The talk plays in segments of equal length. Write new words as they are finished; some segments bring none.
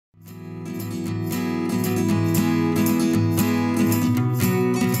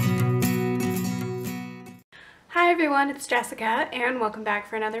everyone, it's Jessica and welcome back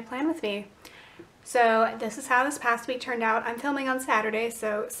for another plan with me. So this is how this past week turned out. I'm filming on Saturday,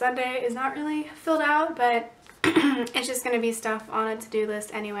 so Sunday is not really filled out, but it's just going to be stuff on a to-do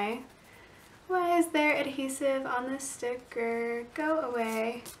list anyway. Why is there adhesive on this sticker? Go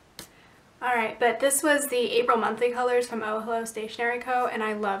away. Alright, but this was the April monthly colors from Hello Stationery Co, and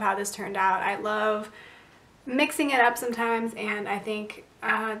I love how this turned out. I love mixing it up sometimes, and I think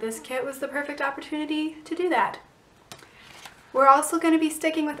this kit was the perfect opportunity to do that. We're also going to be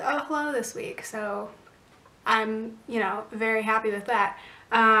sticking with Oh Hello this week, so I'm, very happy with that.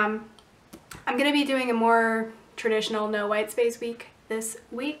 I'm going to be doing a more traditional no white space week this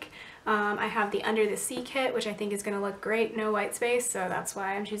week. I have the Under the Sea kit, which I think is going to look great, no white space, so that's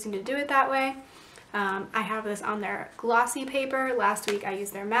why I'm choosing to do it that way. I have this on their glossy paper. Last week I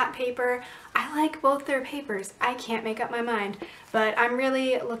used their matte paper. I like both their papers. I can't make up my mind, but I'm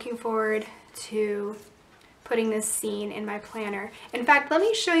really looking forward to putting this scene in my planner. In fact, let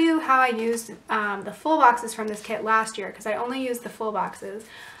me show you how I used the full boxes from this kit last year, because I only used the full boxes.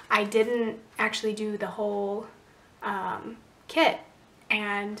 I didn't actually do the whole kit,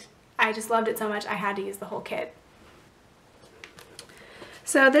 and I just loved it so much I had to use the whole kit.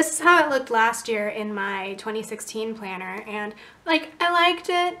 So this is how it looked last year in my 2016 planner, and I liked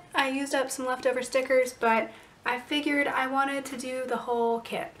it. I used up some leftover stickers, but I figured I wanted to do the whole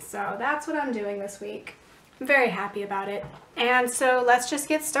kit, so that's what I'm doing this week. I'm very happy about it. And so let's just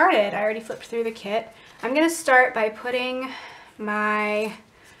get started. I already flipped through the kit. I'm going to start by putting my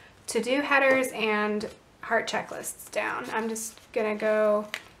to-do headers and heart checklists down. I'm just going to go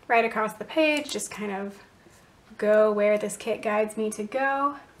right across the page, just kind of go where this kit guides me to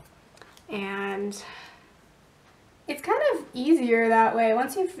go, and it's kind of easier that way.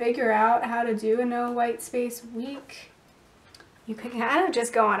 Once you figure out how to do a no white space week, you can kind of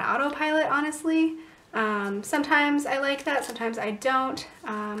just go on autopilot, honestly. Sometimes I like that, sometimes I don't.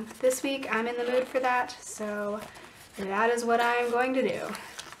 This week I'm in the mood for that, so that is what I'm going to do.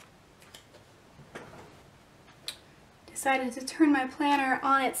 Decided to turn my planner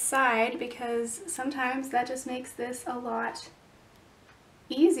on its side because sometimes that just makes this a lot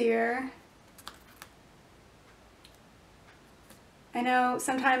easier. I know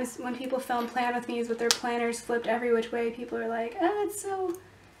sometimes when people film plan with me's with their planners flipped every which way, people are like, oh, it's so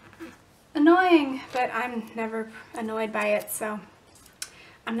annoying, but I'm never annoyed by it, so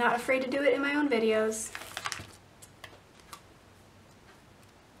I'm not afraid to do it in my own videos.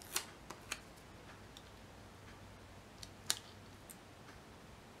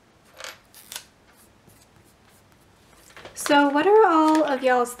 So what are all of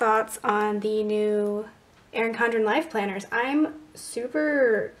y'all's thoughts on the new Erin Condren Life Planners? I'm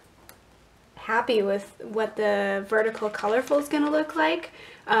super happy with what the vertical colorful is going to look like.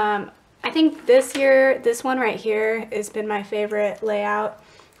 I think this year, this one right here has been my favorite layout.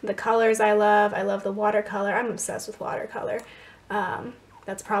 The colors I love the watercolor. I'm obsessed with watercolor.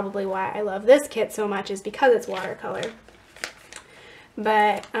 That's probably why I love this kit so much, is because it's watercolor.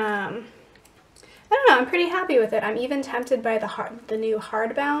 But I don't know, I'm pretty happy with it. I'm even tempted by the new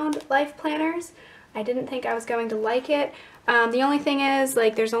hardbound life planners. I didn't think I was going to like it. The only thing is,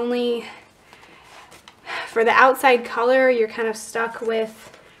 there's only, for the outside color, you're kind of stuck with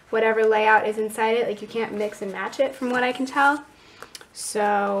whatever layout is inside it. You can't mix and match it from what I can tell.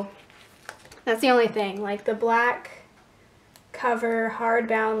 So that's the only thing. The black cover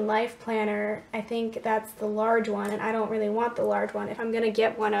hardbound life planner, I think that's the large one, and I don't really want the large one. If I'm going to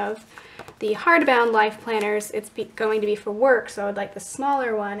get one of the hardbound life planners, it's going to be for work, so I would like the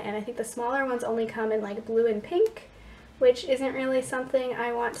smaller one, and I think the smaller ones only come in blue and pink, which isn't really something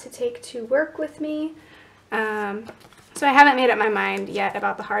I want to take to work with me. So I haven't made up my mind yet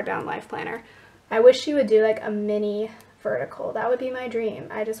about the hardbound life planner. I wish she would do a mini vertical. That would be my dream.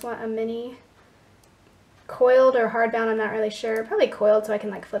 I just want a mini coiled or hardbound, I'm not really sure. Probably coiled so I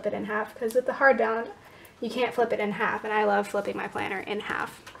can flip it in half, because with the hardbound you can't flip it in half, and I love flipping my planner in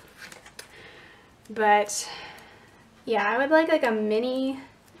half. But yeah, I would like a mini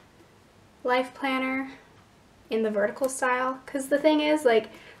life planner in the vertical style, because the thing is,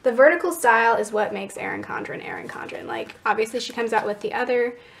 the vertical style is what makes Erin Condren Erin Condren. Obviously she comes out with the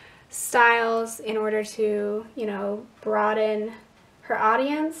other styles in order to, broaden her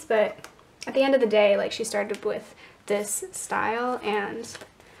audience, but at the end of the day, she started with this style, and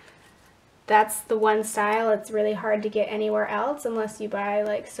that's the one style. It's really hard to get anywhere else unless you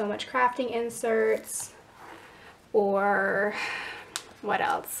buy so much crafting inserts, or what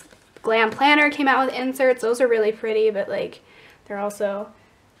else? Glam Planner came out with inserts. Those are really pretty, but they're also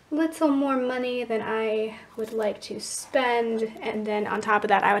a little more money than I would like to spend, and then on top of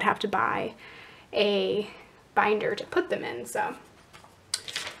that I would have to buy a binder to put them in. So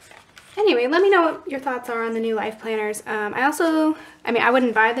anyway, let me know what your thoughts are on the new life planners. I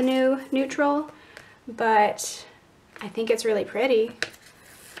wouldn't buy the new neutral, but I think it's really pretty.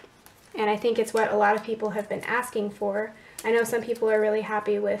 And I think it's what a lot of people have been asking for. I know some people are really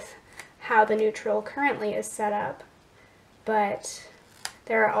happy with how the neutral currently is set up, but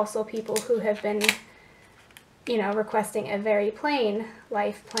there are also people who have been, you know, requesting a very plain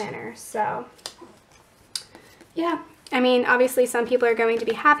life planner. So yeah, I mean, obviously some people are going to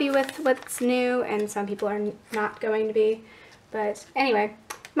be happy with what's new and some people are not going to be. But anyway,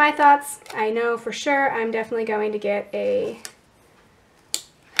 my thoughts, I know for sure I'm definitely going to get a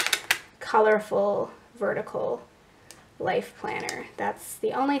colorful vertical life planner. That's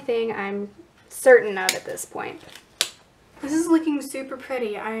the only thing I'm certain of at this point. This is looking super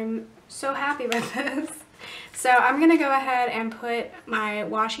pretty. I'm so happy with this. So I'm gonna go ahead and put my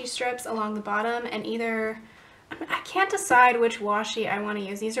washi strips along the bottom, and I can't decide which washi I want to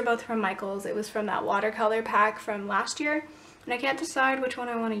use. These are both from Michaels. It was from that watercolor pack from last year, and I can't decide which one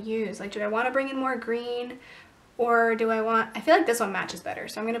I want to use. Like, do I want to bring in more green, or I feel like this one matches better,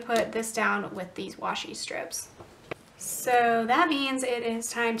 so I'm going to put this down with these washi strips. So that means it is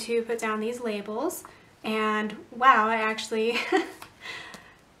time to put down these labels, and wow,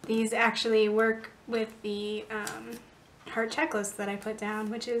 these actually work with the heart checklist that I put down,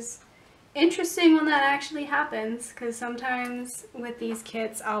 which is interesting when that actually happens, because sometimes with these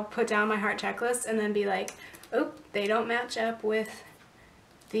kits I'll put down my heart checklist and then be like, oh, they don't match up with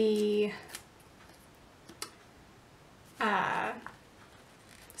the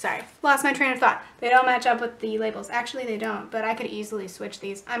sorry, lost my train of thought. They don't match up with the labels. Actually they don't, but I could easily switch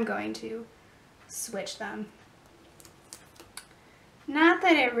these. I'm going to switch them. Not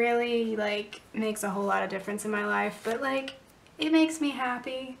that it really like makes a whole lot of difference in my life, but like it makes me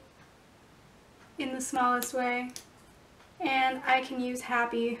happy in the smallest way, and I can use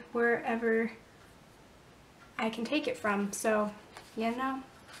happy wherever I can take it from, so you know.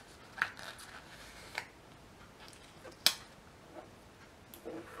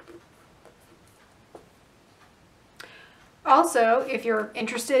 Also, if you're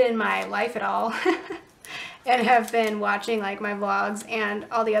interested in my life at all and have been watching like my vlogs and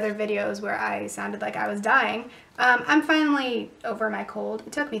all the other videos where I sounded like I was dying, I'm finally over my cold.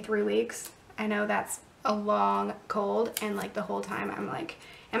 It took me 3 weeks. I know that's a long cold, and like the whole time I'm like,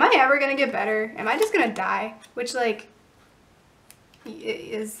 am I ever gonna get better? Am I just gonna die? Which like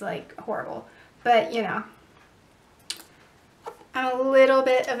is like horrible, but you know, I'm a little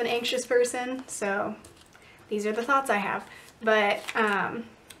bit of an anxious person, so these are the thoughts I have. But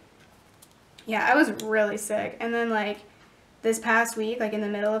yeah, I was really sick, and then like this past week, like in the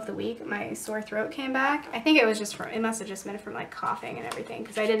middle of the week, my sore throat came back. I think it was just it must have just been from like coughing and everything,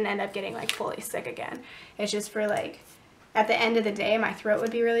 because I didn't end up getting like fully sick again. It's just for like at the end of the day my throat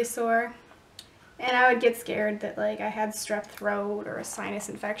would be really sore, and I would get scared that like I had strep throat or a sinus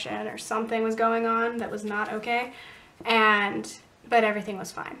infection or something was going on that was not okay, but everything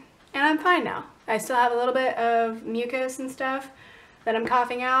was fine. And I'm fine now. I still have a little bit of mucus and stuff that I'm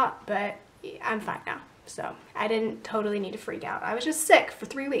coughing out, but I'm fine now. So I didn't totally need to freak out. I was just sick for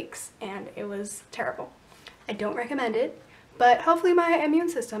 3 weeks and it was terrible. I don't recommend it, but hopefully my immune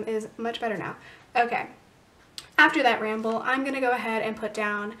system is much better now. Okay, after that ramble, I'm gonna go ahead and put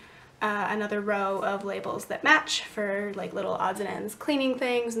down another row of labels that match for like little odds and ends, cleaning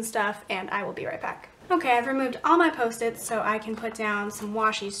things and stuff, and I will be right back. Okay, I've removed all my post-its so I can put down some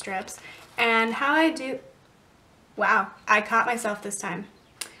washi strips, and how I do, wow, I caught myself this time.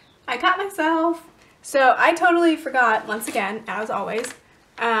 I caught myself. So I totally forgot, once again, as always,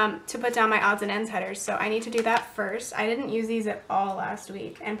 to put down my odds and ends headers, so I need to do that first. I didn't use these at all last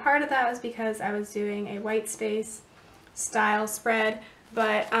week, and part of that was because I was doing a white space style spread,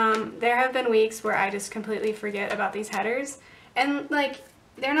 but there have been weeks where I just completely forget about these headers, and like,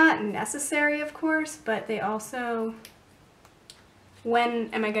 they're not necessary, of course, but they also, when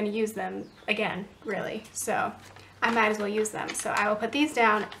am I going to use them again, really? So I might as well use them. So I will put these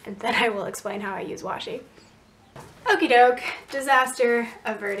down, and then I will explain how I use washi. Okie doke, disaster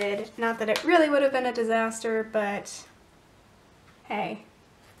averted. Not that it really would have been a disaster, but hey,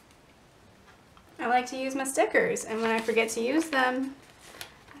 I like to use my stickers, and when I forget to use them,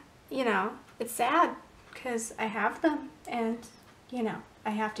 you know, it's sad, because I have them, and you know,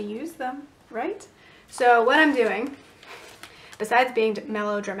 I have to use them, right? So what I'm doing, besides being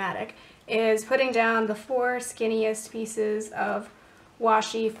melodramatic, is putting down the 4 skinniest pieces of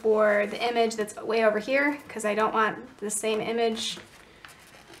washi for the image that's way over here, because I don't want the same image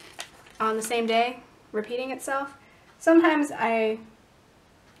on the same day repeating itself. Sometimes I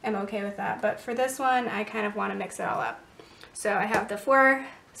am okay with that. But for this one, I kind of want to mix it all up. So I have the 4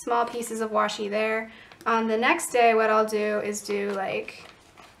 small pieces of washi there. On the next day, what I'll do is do like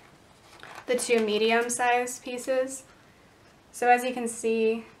the 2 medium-sized pieces. So as you can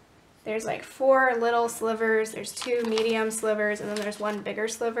see, there's like 4 little slivers, there's 2 medium slivers, and then there's 1 bigger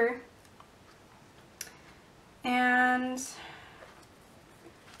sliver. And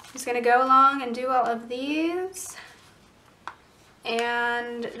I'm just gonna go along and do all of these,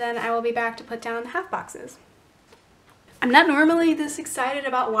 and then I will be back to put down the half boxes. I'm not normally this excited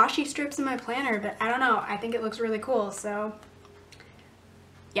about washi strips in my planner, but I don't know, I think it looks really cool, so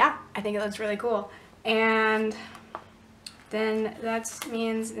yeah, I think it looks really cool. And then that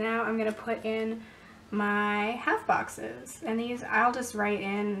means now I'm gonna put in my half boxes, and these I'll just write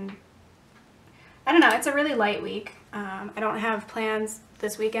in. I don't know, it's a really light week. I don't have plans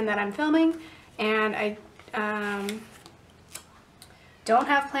this weekend that I'm filming, and I don't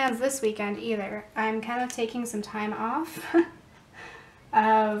have plans this weekend either. I'm kind of taking some time off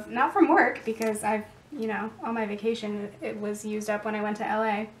not from work, because I've, you know, all my vacation, it was used up when I went to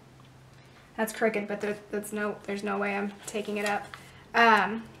LA. That's crooked, but there's no way I'm taking it up.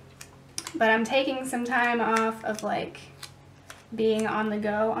 But I'm taking some time off of like being on the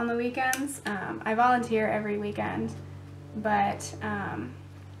go on the weekends. I volunteer every weekend, but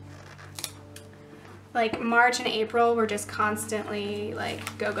like March and April were just constantly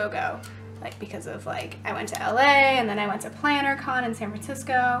like go, go, go. Like because of like, I went to LA, and then I went to PlannerCon in San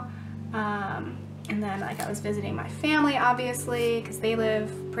Francisco. And then like I was visiting my family, obviously, because they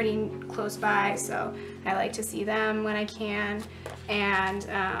live pretty close by, so I like to see them when I can. And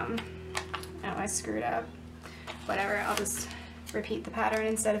oh, I screwed up. Whatever, I'll just repeat the pattern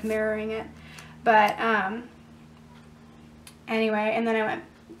instead of mirroring it. But anyway, and then I went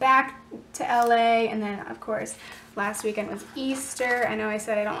back to LA, and then of course last weekend was Easter. I know I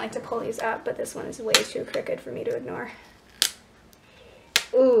said I don't like to pull these up, but this one is way too crooked for me to ignore.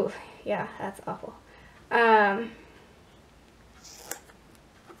 Ooh, yeah, that's awful. I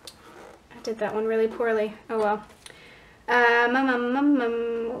did that one really poorly. Oh well.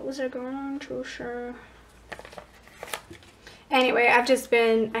 What was I going to say? Anyway,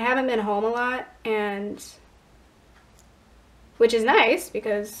 I haven't been home a lot, and which is nice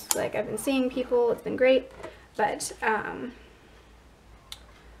because like I've been seeing people, it's been great, but I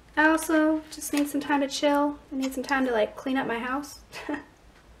also just need some time to chill. I need some time to like clean up my house.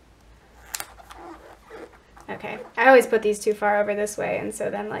 Okay, I always put these too far over this way, and so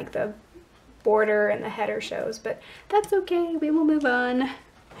then like the border and the header shows, but that's okay, we will move on. I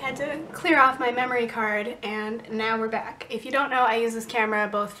had to clear off my memory card, and now we're back. If you don't know, I use this camera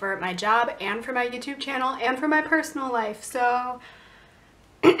both for my job and for my YouTube channel and for my personal life, so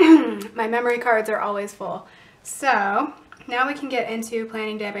my memory cards are always full. So now we can get into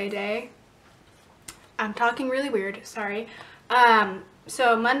planning day by day. I'm talking really weird, sorry.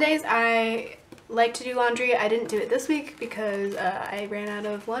 So Mondays I like to do laundry. I didn't do it this week because I ran out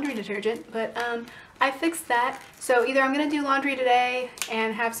of laundry detergent, but I fixed that. So either I'm going to do laundry today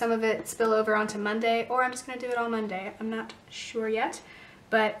and have some of it spill over onto Monday, or I'm just going to do it all Monday. I'm not sure yet,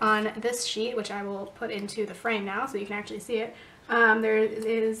 but on this sheet, which I will put into the frame now so you can actually see it, there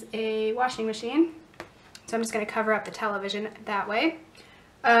is a washing machine. So I'm just going to cover up the television that way.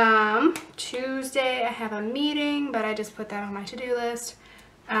 Tuesday I have a meeting, but I just put that on my to-do list.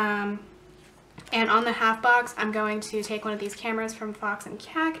 And on the half box, I'm going to take one of these cameras from Fox and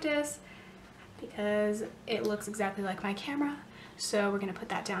Cactus because it looks exactly like my camera. So we're going to put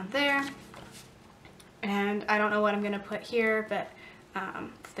that down there. And I don't know what I'm going to put here, but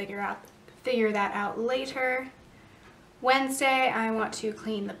figure that out later. Wednesday, I want to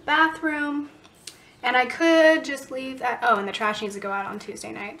clean the bathroom. And I could just leave that. Oh, and the trash needs to go out on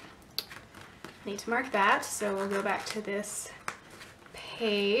Tuesday night. Need to mark that. So we'll go back to this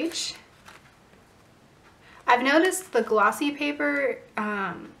page. I've noticed the glossy paper,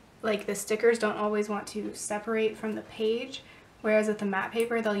 like the stickers don't always want to separate from the page, whereas with the matte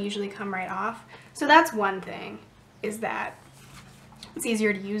paper, they'll usually come right off. So that's one thing, is that it's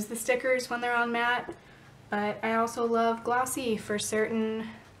easier to use the stickers when they're on matte, but I also love glossy for certain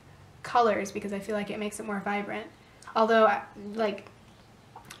colors because I feel like it makes it more vibrant. Although, like,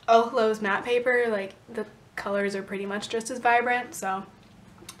 Ohlo's matte paper, like, the colors are pretty much just as vibrant, so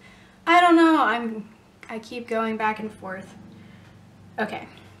I don't know, I keep going back and forth. Okay,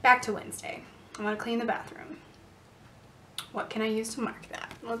 back to Wednesday. I want to clean the bathroom. What can I use to mark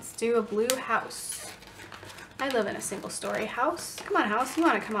that? Let's do a blue house. I live in a single story house. Come on, house, you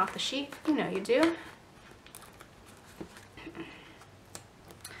want to come off the sheet? You know you do.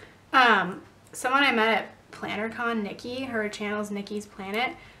 Someone I met at PlannerCon Nikki. Her channel's Nikki's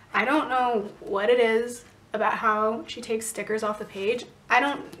Planet. I don't know what it is about how she takes stickers off the page. I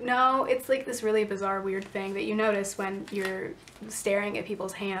don't know. It's like this really bizarre, weird thing that you notice when you're staring at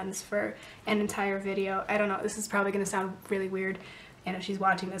people's hands for an entire video. I don't know. This is probably going to sound really weird, and if she's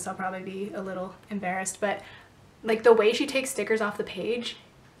watching this, I'll probably be a little embarrassed, but like the way she takes stickers off the page,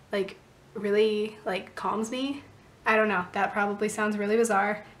 like really like calms me. I don't know. That probably sounds really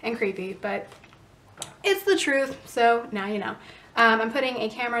bizarre and creepy, but it's the truth, so now you know. I'm putting a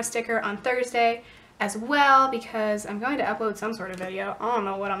camera sticker on Thursday as well because I'm going to upload some sort of video. I don't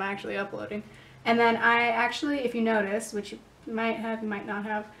know what I'm actually uploading. And then I actually, if you notice, which you might have, you might not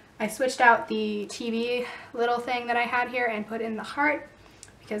have, I switched out the TV little thing that I had here and put in the heart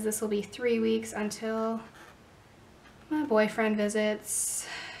because this will be 3 weeks until my boyfriend visits.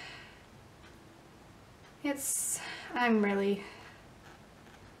 I'm really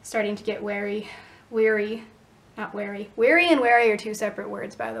starting to get weary. Not wary. Weary and wary are two separate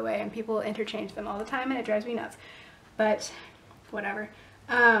words, by the way, and people interchange them all the time, and it drives me nuts. But whatever.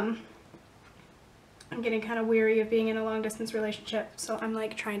 I'm getting kind of weary of being in a long-distance relationship, so I'm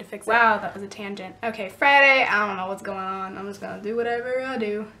like trying to fix it. Wow, that was a tangent. Okay, Friday, I don't know what's going on. I'm just gonna do whatever I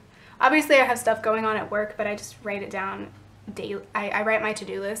do. Obviously, I have stuff going on at work, but I just write it down daily. I write my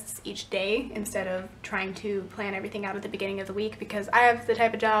to-do lists each day instead of trying to plan everything out at the beginning of the week, because I have the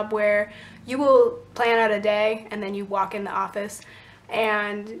type of job where you will plan out a day and then you walk in the office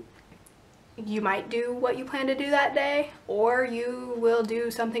and you might do what you plan to do that day, or you will do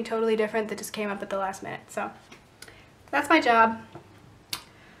something totally different that just came up at the last minute. So that's my job.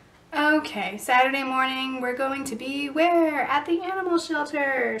 Okay, Saturday morning we're going to be where? At the animal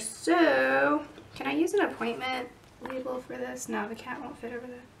shelter. So can I use an appointment label for this? No, the cat won't fit over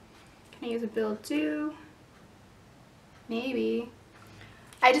there. Can I use a bill due? Maybe.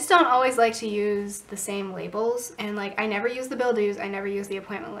 I just don't always like to use the same labels, and like I never use the bill dues, I never use the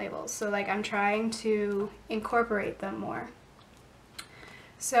appointment labels, so like I'm trying to incorporate them more.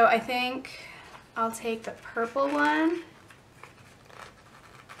 So I think I'll take the purple one.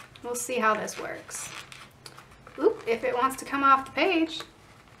 We'll see how this works. Oop, if it wants to come off the page.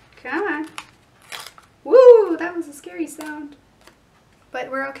 Come on. Woo, that was a scary sound. But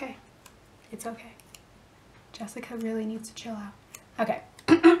we're okay. It's okay. Jessica really needs to chill out. Okay.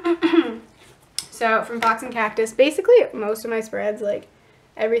 So from Fox and Cactus, basically most of my spreads, like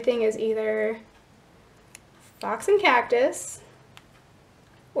everything is either Fox and Cactus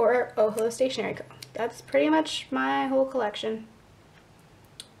or Hello Stationery Co. That's pretty much my whole collection.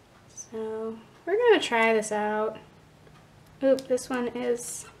 So we're gonna try this out. Oop, this one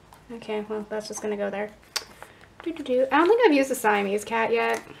is, okay, well that's just gonna go there. I don't think I've used a Siamese cat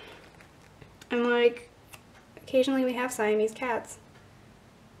yet. And like, occasionally we have Siamese cats.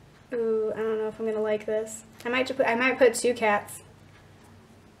 Ooh, I don't know if I'm gonna like this. I might put two cats.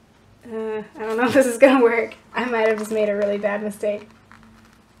 I don't know if this is gonna work. I might have just made a really bad mistake.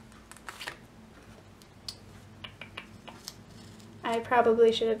 I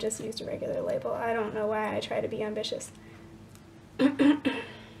probably should have just used a regular label. I don't know why I try to be ambitious. Do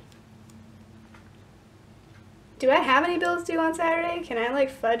I have any bills due on Saturday? Can I like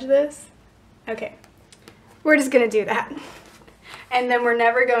fudge this? Okay, we're just gonna do that. And then we're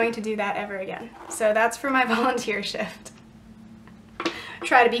never going to do that ever again. So that's for my volunteer shift.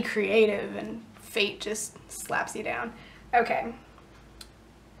 Try to be creative and fate just slaps you down. Okay.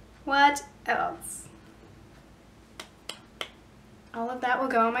 What else? All of that will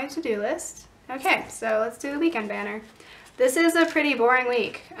go on my to-do list. Okay, so let's do the weekend banner. This is a pretty boring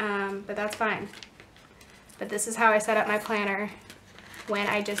week, but that's fine. But this is how I set up my planner when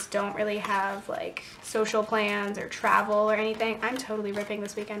I just don't really have like social plans or travel or anything. I'm totally ripping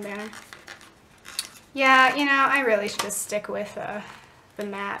this weekend banner. Yeah, you know, I really should just stick with the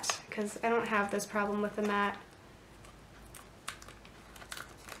mat because I don't have this problem with the mat.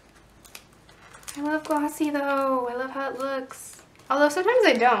 I love glossy though. I love how it looks. Although sometimes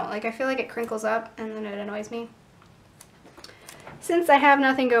I don't. Like I feel like it crinkles up and then it annoys me. Since I have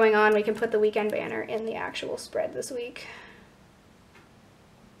nothing going on, we can put the weekend banner in the actual spread this week.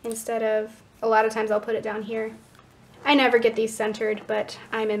 Instead of, a lot of times I'll put it down here. I never get these centered, but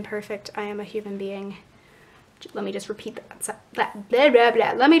I'm imperfect. I am a human being. Let me just repeat that. Blah, blah,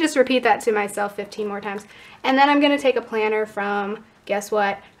 blah. Let me just repeat that to myself 15 more times. And then I'm going to take a planner from, guess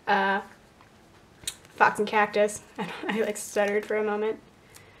what, Fox and Cactus. I like stuttered for a moment.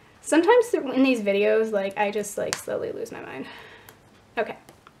 Sometimes in these videos, like I just like slowly lose my mind. Okay,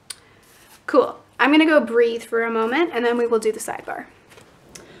 cool. I'm going to go breathe for a moment and then we will do the sidebar.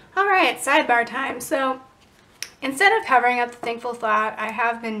 All right, sidebar time. So instead of covering up the thankful thought, I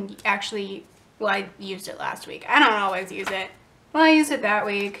have been actually Well, I used it last week. I don't always use it. Well, I used it that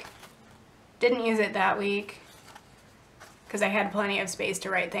week. Didn't use it that week because I had plenty of space to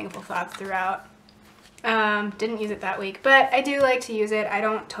write thankful thoughts throughout. Didn't use it that week, but I do like to use it. I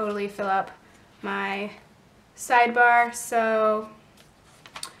don't totally fill up my sidebar, so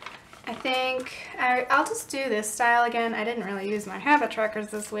I think I'll just do this style again. I didn't really use my habit trackers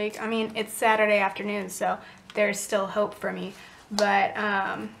this week. I mean, it's Saturday afternoon, so there's still hope for me, but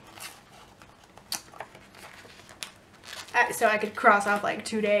so I could cross off like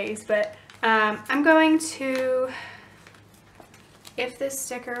 2 days, but I'm going to, if this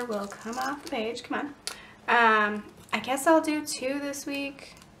sticker will come off the page, come on. I guess I'll do 2 this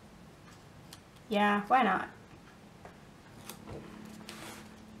week. Yeah, why not?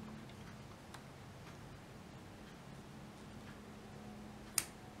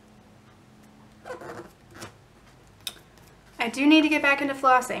 I do need to get back into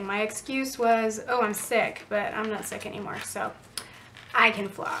flossing. My excuse was, oh, I'm sick, but I'm not sick anymore, so I can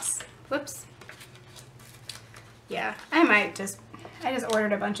floss. Whoops. Yeah, I just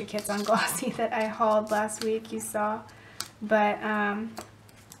ordered a bunch of kits on Glossy that I hauled last week, you saw. But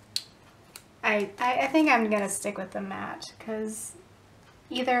I think I'm gonna stick with the matte, because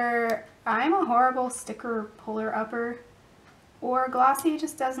either I'm a horrible sticker puller upper, or Glossy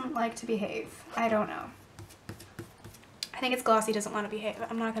just doesn't like to behave. I don't know. I think it's Glossy doesn't want to behave.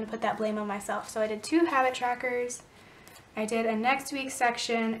 I'm not going to put that blame on myself. So I did 2 habit trackers. I did a next week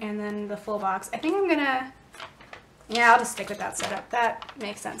section and then the full box. I think I'm going to, yeah, I'll just stick with that setup. That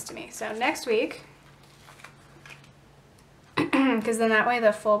makes sense to me. So next week, because then that way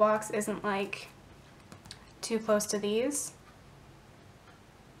the full box isn't like too close to these.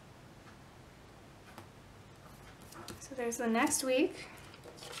 So there's the next week.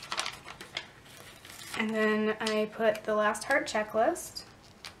 And then I put the last heart checklist.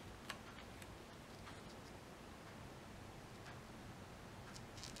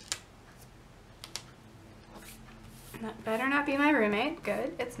 And that better not be my roommate.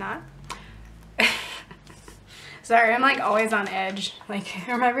 Good, it's not. Sorry, I'm like always on edge. Like,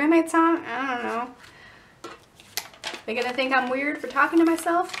 are my roommates on? I don't know. They gonna think I'm weird for talking to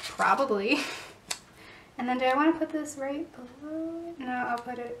myself? Probably. And then do I want to put this right below it? No, I'll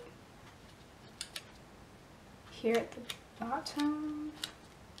put it here at the bottom.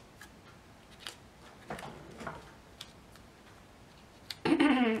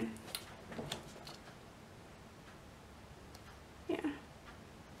 Yeah.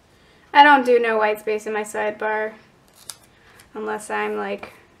 I don't do no white space in my sidebar unless I'm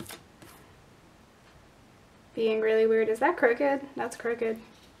like being really weird. Is that crooked? That's crooked.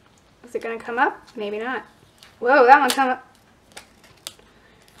 Is it gonna come up? Maybe not. Whoa, that one come up.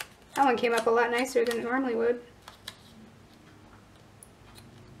 That one came up a lot nicer than it normally would.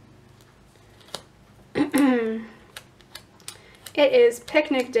 It is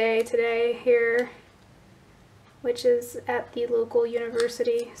picnic day today here, which is at the local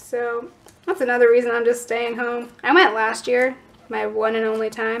university, so that's another reason I'm just staying home. I went last year, my one and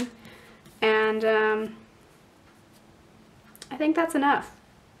only time, and I think that's enough.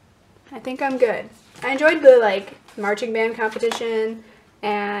 I think I'm good. I enjoyed the like marching band competition,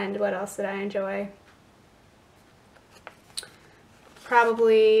 and what else did I enjoy?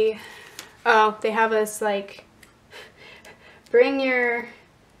 Probably, oh, they have us like bring your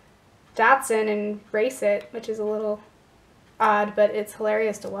Datsun and race it, which is a little odd, but it's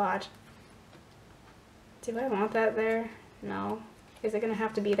hilarious to watch. Do I want that there? No. Is it gonna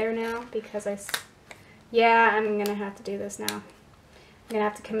have to be there now? Because yeah, I'm gonna have to do this now. I'm gonna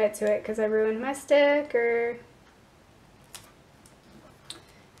have to commit to it because I ruined my sticker.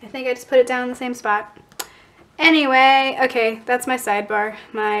 I think I just put it down in the same spot. Anyway, okay, that's my sidebar.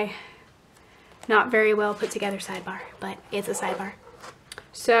 My not very well put together sidebar, but it's a sidebar.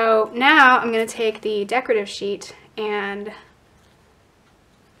 So now I'm going to take the decorative sheet and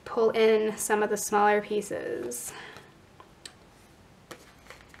pull in some of the smaller pieces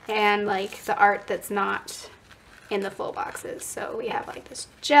and like the art that's not in the full boxes. So we have like this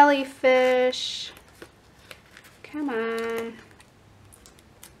jellyfish. Come on.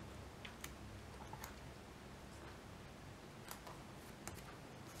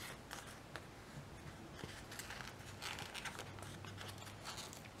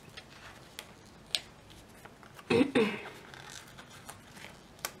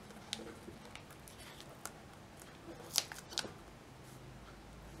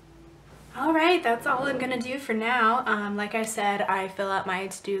 Alright, that's all I'm gonna do for now. Like I said, I fill out my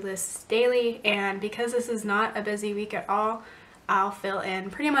to-do lists daily, and because this is not a busy week at all, I'll fill in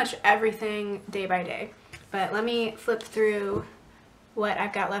pretty much everything day by day. But let me flip through what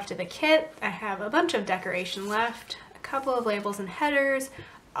I've got left of the kit. I have a bunch of decoration left, a couple of labels and headers.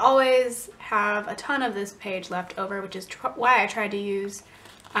 Always have a ton of this page left over, which is why I tried to use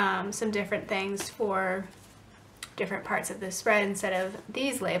some different things for different parts of this spread instead of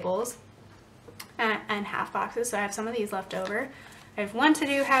these labels and half boxes. So I have some of these left over. I have one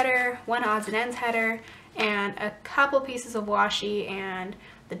to-do header, one odds and ends header, and a couple pieces of washi and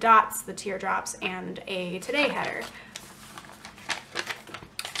the dots, the teardrops, and a today header.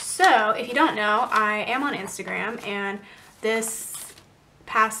 So if you don't know, I am on Instagram, and this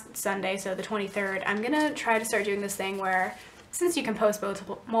past Sunday, so the 23rd, I'm gonna try to start doing this thing where, since you can post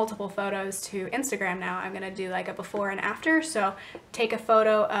multiple photos to Instagram now, I'm gonna do like a before and after. So take a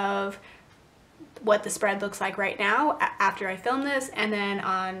photo of what the spread looks like right now after I film this, and then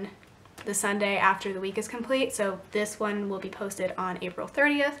on the Sunday after the week is complete, so this one will be posted on April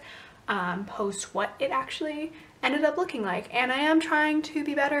 30th, post what it actually ended up looking like. And I am trying to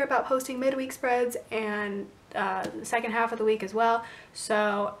be better about posting midweek spreads and the second half of the week as well.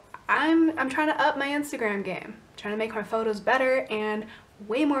 So I'm trying to up my Instagram game, trying to make my photos better and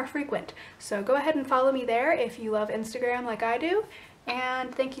way more frequent. So go ahead and follow me there if you love Instagram like I do.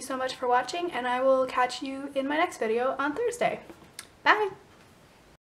 And thank you so much for watching, and I will catch you in my next video on Thursday. Bye!